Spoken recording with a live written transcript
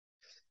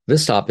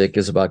This topic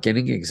is about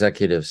getting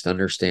executives to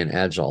understand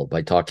Agile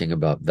by talking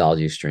about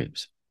value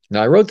streams.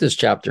 Now, I wrote this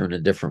chapter in a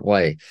different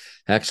way.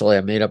 Actually,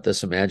 I made up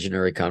this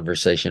imaginary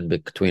conversation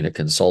between a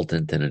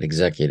consultant and an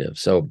executive.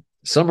 So,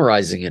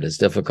 summarizing it is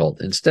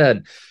difficult.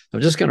 Instead,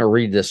 I'm just going to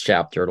read this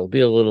chapter. It'll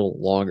be a little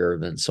longer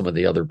than some of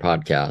the other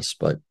podcasts,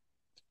 but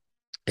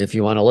if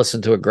you want to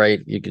listen to it,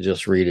 great. You can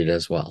just read it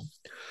as well.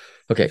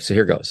 Okay, so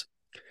here goes.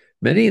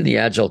 Many in the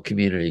Agile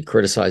community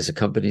criticize a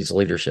company's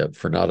leadership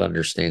for not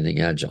understanding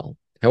Agile.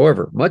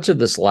 However, much of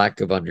this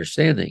lack of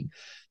understanding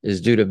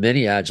is due to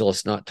many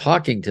Agilists not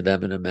talking to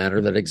them in a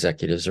manner that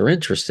executives are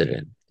interested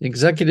in.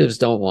 Executives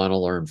don't want to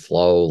learn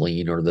flow,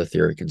 lean, or the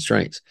theory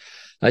constraints.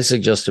 I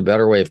suggest a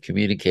better way of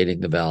communicating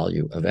the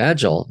value of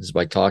Agile is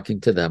by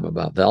talking to them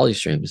about value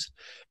streams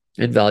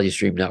and value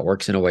stream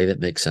networks in a way that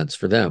makes sense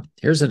for them.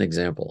 Here's an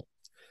example.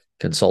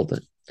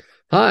 Consultant.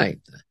 Hi,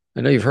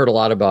 I know you've heard a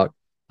lot about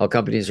how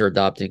companies are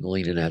adopting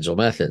lean and agile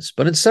methods.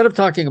 But instead of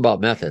talking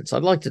about methods,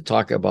 I'd like to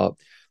talk about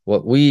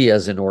what we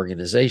as an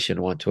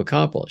organization want to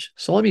accomplish.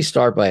 So let me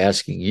start by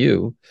asking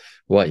you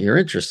what you're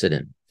interested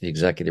in. The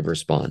executive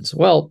responds,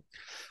 well,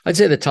 I'd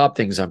say the top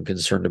things I'm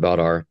concerned about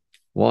are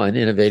one,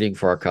 innovating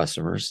for our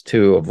customers,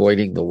 two,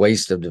 avoiding the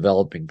waste of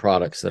developing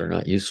products that are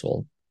not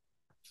useful,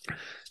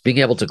 being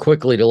able to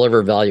quickly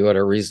deliver value at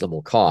a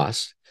reasonable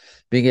cost,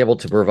 being able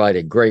to provide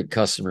a great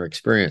customer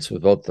experience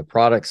with both the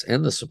products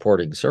and the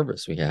supporting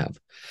service we have,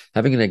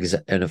 having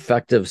an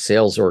effective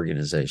sales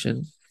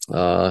organization,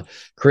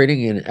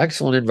 creating an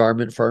excellent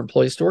environment for our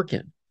employees to work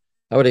in.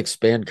 I would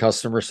expand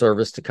customer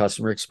service to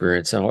customer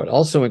experience, and I would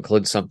also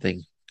include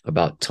something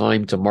about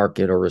time to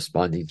market or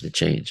responding to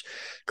change.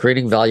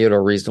 Creating value at a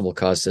reasonable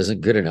cost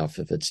isn't good enough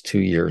if it's 2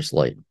 years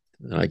late.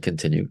 And I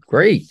continue,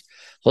 great.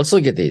 Let's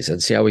look at these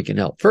and see how we can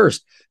help.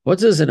 First, what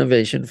does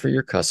innovation for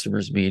your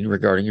customers mean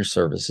regarding your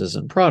services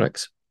and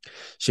products?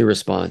 She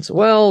responds,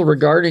 well,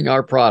 regarding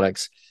our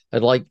products,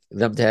 I'd like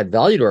them to add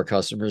value to our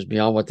customers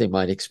beyond what they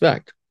might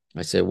expect.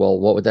 I say, well,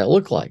 what would that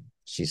look like?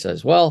 She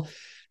says, well,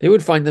 they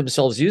would find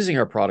themselves using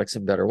our products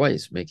in better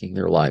ways, making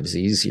their lives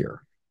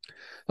easier.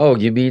 Oh,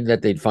 you mean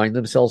that they'd find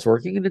themselves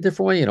working in a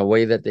different way, in a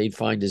way that they'd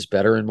find is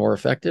better and more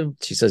effective?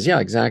 She says, yeah,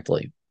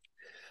 exactly.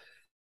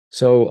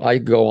 So I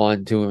go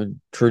on to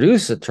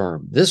introduce a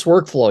term. This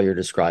workflow you're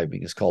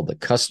describing is called the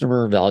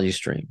customer value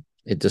stream.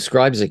 It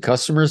describes a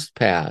customer's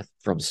path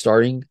from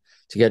starting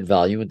to get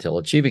value until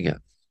achieving it.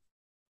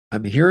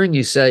 I'm hearing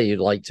you say you'd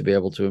like to be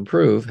able to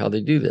improve how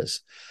they do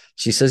this.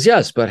 She says,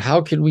 yes, but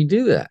how can we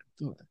do that?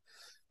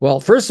 Well,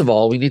 first of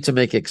all, we need to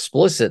make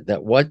explicit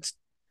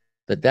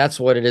that's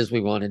what it is we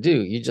want to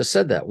do. You just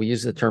said that. We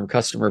use the term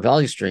customer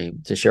value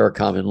stream to share a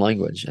common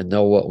language and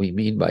know what we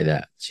mean by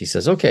that. She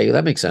says, okay,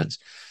 that makes sense.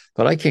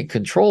 But I can't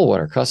control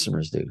what our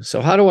customers do.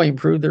 So how do I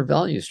improve their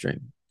value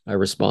stream? I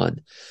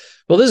respond,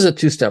 well, this is a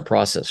two-step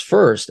process.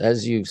 First,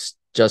 as you've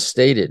just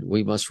stated,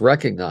 we must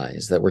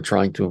recognize that we're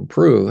trying to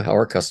improve how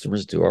our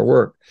customers do our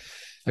work.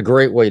 A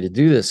great way to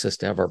do this is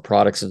to have our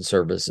products and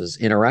services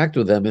interact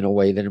with them in a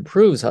way that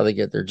improves how they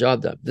get their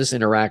job done. This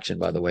interaction,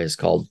 by the way, is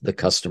called the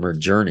customer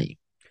journey.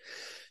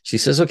 She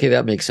says, okay,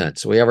 that makes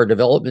sense. We have our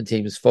development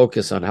teams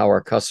focus on how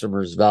our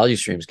customers' value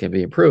streams can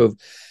be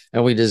improved,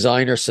 and we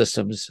design our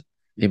systems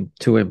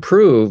to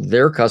improve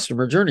their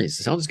customer journeys.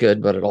 It sounds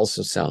good, but it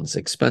also sounds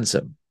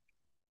expensive.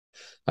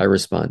 I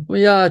respond, well,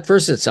 yeah, at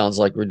first it sounds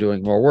like we're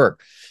doing more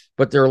work,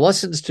 but there are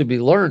lessons to be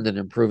learned in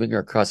improving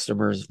our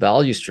customers'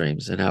 value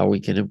streams and how we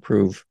can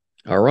improve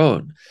our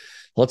own.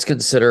 Let's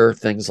consider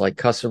things like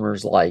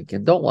customers like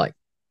and don't like.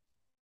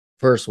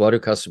 First, what do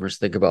customers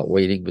think about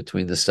waiting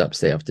between the steps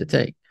they have to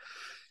take?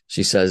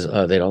 She says,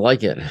 they don't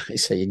like it. I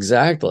say,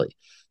 exactly.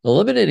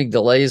 Eliminating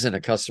delays in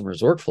a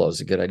customer's workflow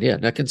is a good idea.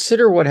 Now,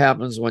 consider what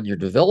happens when your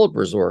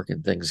developers work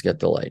and things get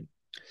delayed.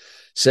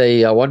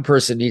 Say one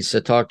person needs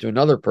to talk to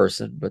another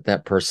person, but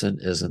that person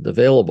isn't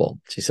available.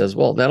 She says,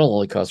 well, that'll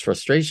only cause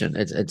frustration.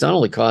 It's not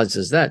only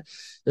causes that,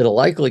 it'll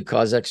likely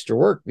cause extra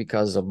work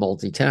because of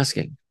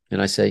multitasking.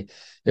 And I say,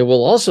 it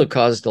will also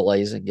cause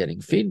delays in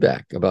getting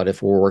feedback about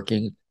if we're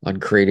working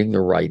on creating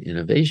the right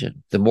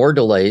innovation. The more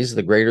delays,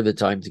 the greater the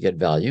time to get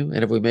value.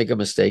 And if we make a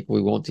mistake,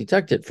 we won't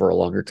detect it for a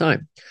longer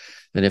time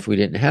than if we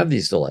didn't have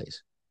these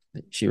delays.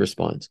 She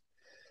responds,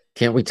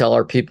 can't we tell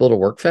our people to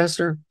work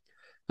faster?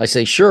 I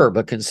say, sure,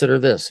 but consider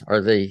this.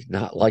 Are they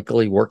not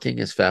likely working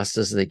as fast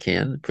as they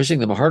can? Pushing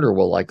them harder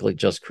will likely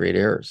just create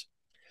errors.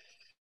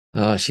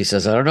 She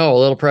says, I don't know. A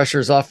little pressure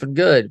is often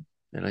good.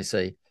 And I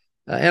say,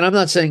 and I'm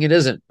not saying it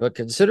isn't, but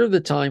consider the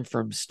time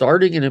from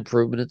starting an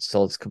improvement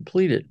until it's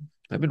completed.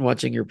 I've been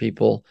watching your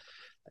people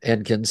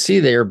and can see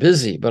they are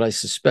busy, but I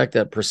suspect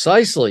that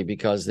precisely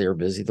because they are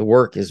busy, the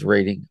work is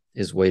waiting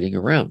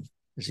around.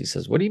 And she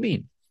says, what do you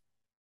mean?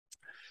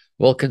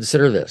 Well,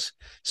 consider this.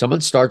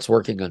 Someone starts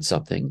working on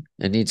something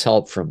and needs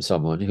help from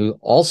someone who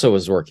also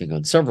is working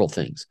on several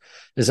things.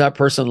 Is that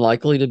person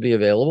likely to be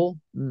available?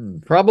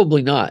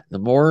 Probably not. The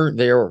more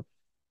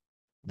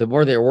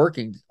they're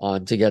working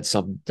on to get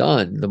some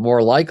done, the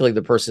more likely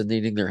the person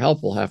needing their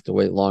help will have to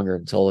wait longer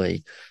until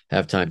they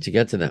have time to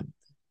get to them.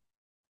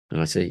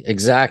 And I say,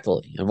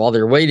 exactly. And while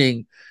they're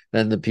waiting,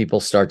 then the people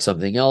start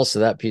something else. So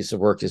that piece of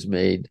work is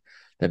made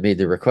that made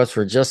the request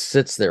for just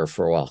sits there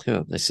for a while.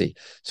 I see.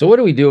 So what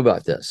do we do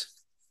about this?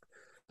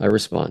 I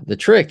respond, the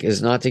trick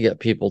is not to get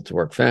people to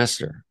work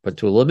faster, but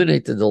to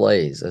eliminate the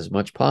delays as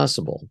much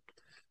possible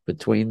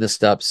between the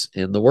steps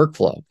in the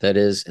workflow, that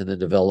is, in the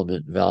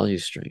development value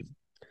stream.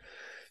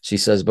 She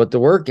says, but the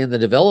work in the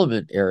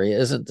development area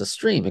isn't the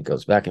stream. It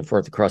goes back and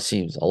forth across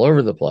seams all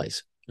over the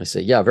place. I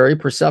say, yeah, very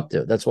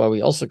perceptive. That's why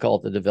we also call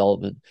it the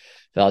development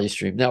value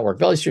stream network.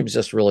 Value stream is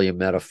just really a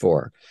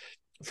metaphor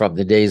from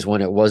the days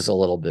when it was a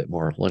little bit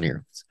more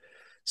linear.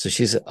 So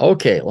she said,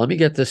 okay, let me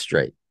get this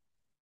straight.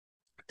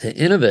 To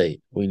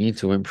innovate, we need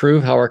to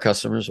improve how our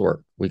customers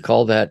work. We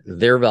call that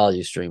their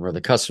value stream or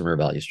the customer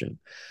value stream.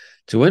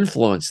 To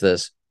influence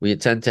this, we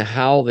attend to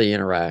how they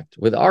interact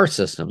with our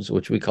systems,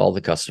 which we call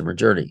the customer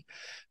journey.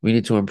 We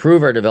need to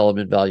improve our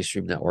development value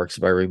stream networks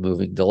by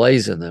removing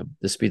delays in them.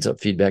 This speeds up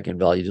feedback and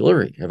value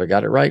delivery. Have I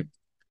got it right?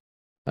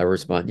 I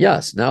respond,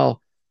 yes.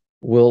 Now,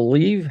 we'll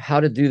leave how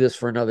to do this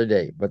for another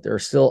day, but there are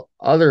still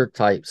other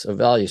types of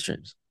value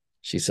streams.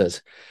 She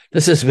says,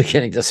 this is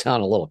beginning to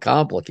sound a little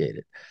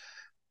complicated.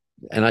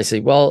 And I say,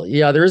 well,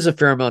 yeah, there is a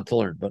fair amount to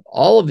learn, but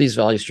all of these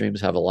value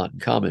streams have a lot in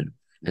common,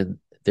 and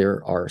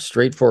there are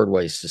straightforward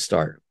ways to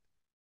start.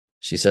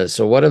 She says,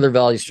 so what other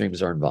value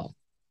streams are involved?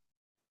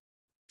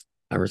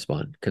 I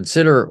respond,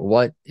 consider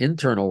what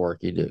internal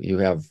work you do. You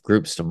have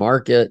groups to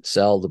market,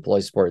 sell, deploy,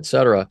 support,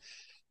 etc.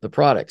 The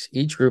products,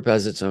 each group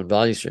has its own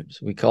value streams.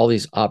 We call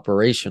these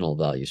operational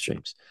value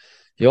streams.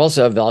 You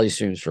also have value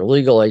streams for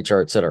legal, HR,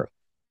 etc.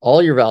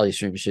 All your value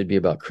streams should be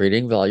about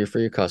creating value for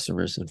your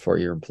customers and for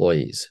your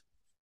employees.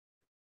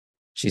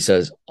 She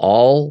says,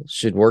 all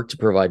should work to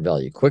provide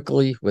value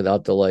quickly,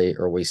 without delay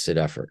or wasted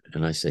effort.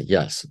 And I say,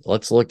 yes,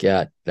 let's look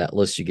at that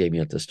list you gave me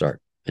at the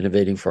start.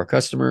 Innovating for our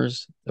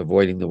customers,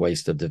 avoiding the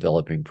waste of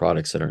developing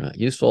products that are not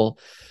useful,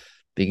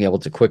 being able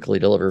to quickly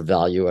deliver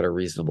value at a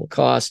reasonable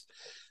cost,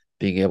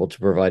 being able to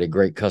provide a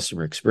great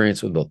customer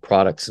experience with both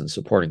products and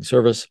supporting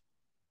service,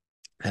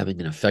 having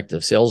an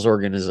effective sales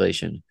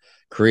organization,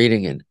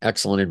 creating an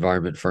excellent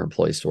environment for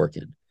employees to work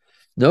in.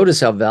 Notice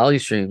how value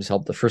streams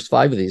help the first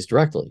 5 of these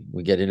directly.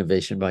 We get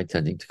innovation by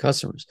tending to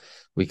customers.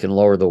 We can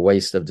lower the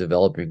waste of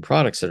developing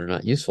products that are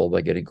not useful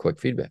by getting quick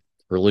feedback.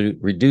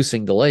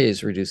 Reducing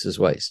delays reduces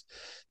waste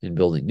in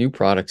building new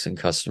products and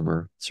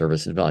customer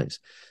service and values.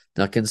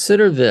 Now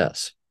consider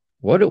this.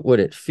 What would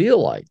it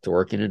feel like to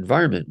work in an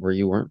environment where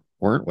you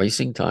weren't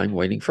wasting time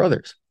waiting for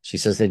others? She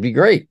says, they'd be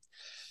great.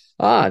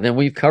 Then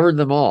we've covered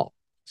them all.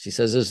 She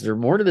says, is there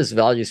more to this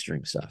value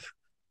stream stuff?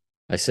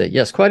 I say,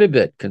 yes, quite a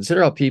bit.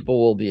 Consider how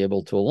people will be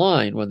able to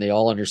align when they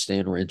all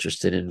understand we're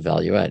interested in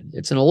value add.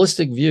 It's an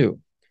holistic view.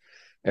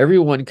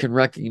 Everyone can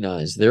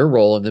recognize their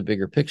role in the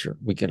bigger picture.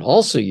 We can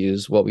also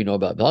use what we know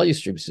about value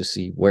streams to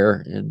see where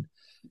and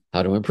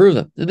how to improve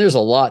them. And there's a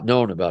lot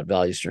known about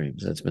value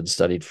streams that's been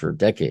studied for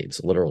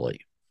decades, literally.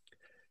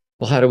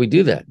 Well, how do we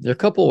do that? There are a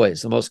couple of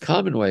ways. The most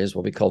common way is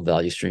what we call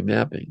value stream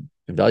mapping.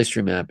 In value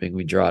stream mapping,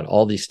 we draw out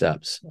all these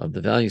steps of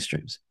the value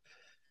streams.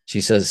 She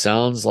says,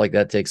 sounds like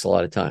that takes a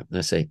lot of time. And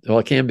I say, well,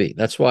 it can be.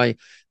 That's why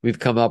we've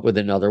come up with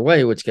another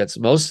way, which gets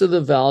most of the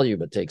value,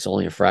 but takes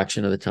only a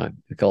fraction of the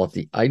time. We call it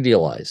the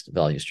idealized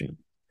value stream.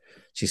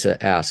 She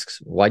asks,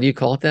 why do you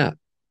call it that?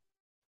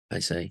 I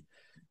say,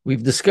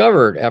 we've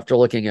discovered after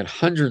looking at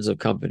hundreds of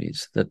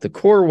companies that the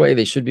core way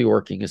they should be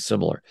working is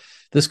similar.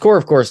 This core,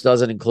 of course,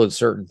 doesn't include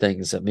certain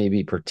things that may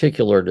be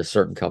particular to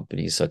certain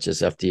companies, such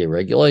as FDA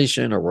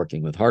regulation or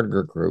working with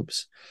hardware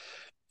groups.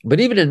 But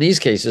even in these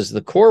cases,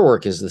 the core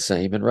work is the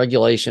same, and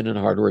regulation and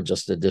hardware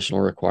just additional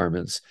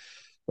requirements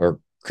or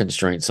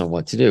constraints on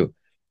what to do.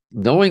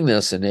 Knowing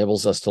this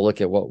enables us to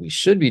look at what we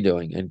should be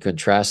doing and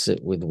contrast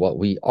it with what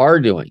we are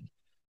doing.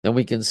 Then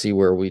we can see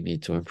where we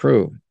need to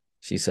improve.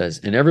 She says,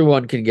 and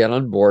everyone can get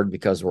on board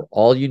because we're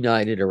all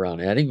united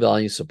around adding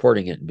value,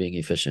 supporting it, and being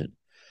efficient.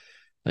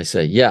 I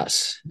say,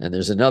 yes, and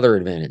there's another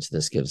advantage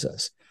this gives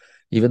us.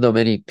 Even though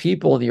many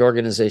people in the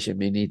organization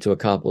may need to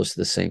accomplish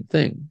the same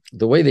thing,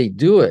 the way they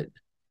do it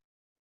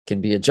can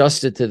be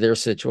adjusted to their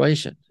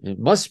situation. It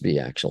must be,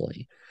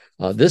 actually.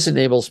 This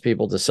enables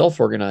people to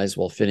self-organize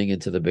while fitting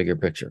into the bigger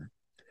picture.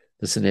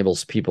 This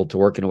enables people to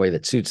work in a way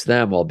that suits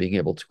them while being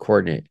able to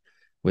coordinate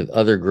with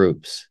other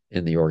groups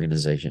in the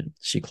organization.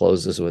 She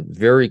closes with,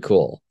 very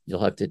cool.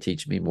 You'll have to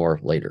teach me more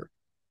later.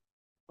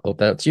 Hope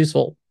that's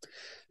useful.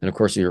 And of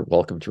course, you're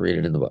welcome to read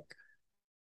it in the book.